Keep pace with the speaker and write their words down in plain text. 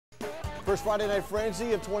First Friday Night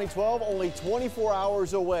Frenzy of 2012, only 24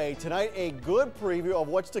 hours away. Tonight, a good preview of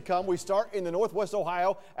what's to come. We start in the Northwest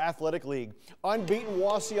Ohio Athletic League. Unbeaten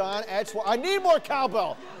Wauseon at Swanton. I need more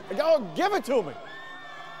cowbell. Go give it to me.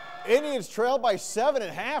 Indians trail by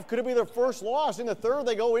 7.5. Could it be their first loss? In the third,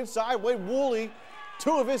 they go inside. Wade Woolley,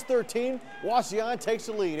 2 of his 13. Wauseon takes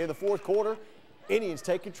the lead. In the fourth quarter, Indians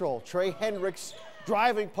take control. Trey Hendricks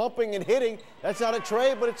driving, pumping, and hitting. That's not a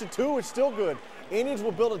trade, but it's a 2. It's still good. Indians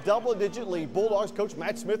will build a double-digit lead. Bulldogs coach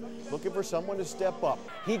Matt Smith looking for someone to step up.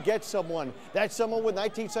 He gets someone. That's someone with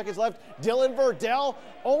 19 seconds left. Dylan Verdell,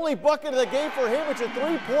 only bucket of the game for him. It's a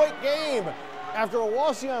 3-point game. After a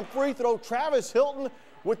Wauseon free throw, Travis Hilton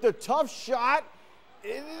with the tough shot.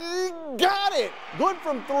 Got it. Good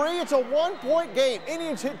from 3. It's a 1-point game.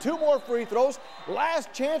 Indians hit 2 more free throws.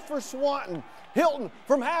 Last chance for Swanton. Hilton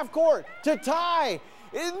from half court to tie.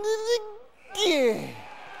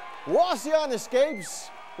 Wauseon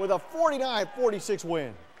escapes with a 49-46 win.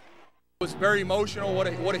 It was very emotional. What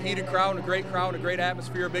a heated crowd, a great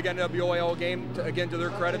atmosphere, a big NWO game. Again, to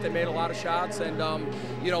their credit, they made a lot of shots, and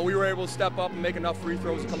we were able to step up and make enough free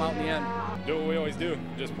throws to come out in the end. Do what we always do,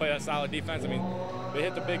 just play that solid defense. I mean, they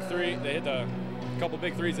hit the big 3, they hit a couple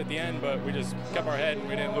big 3s at the end, but we just kept our head and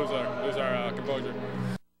we didn't lose our composure.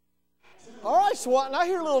 All right, Swanton, I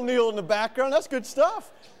hear a little Neil in the background. That's good stuff.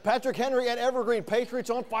 Patrick Henry at Evergreen. Patriots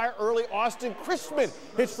on fire early. Austin Crispin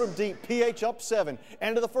hits from deep. PH up 7.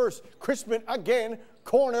 End of the first. Crispin again.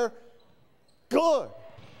 Corner. Good.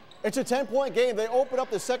 It's a 10-point game. They open up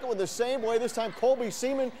the second with the same way. This time Colby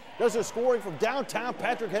Seaman does the scoring from downtown.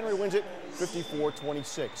 Patrick Henry wins it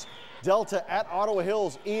 54-26. Delta at Ottawa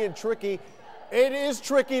Hills. Ian Tricky. It is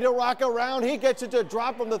Tricky to rock around. He gets it to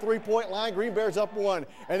drop from the 3-point line. Green Bears up 1.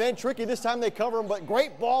 And then Tricky, this time they cover him, but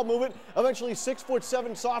great ball movement. Eventually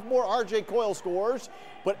 6'7" sophomore R.J. Coyle scores.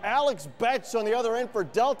 But Alex Betts on the other end for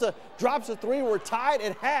Delta drops a 3. We're tied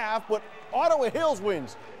at half, but Ottawa Hills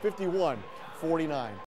wins 51-49.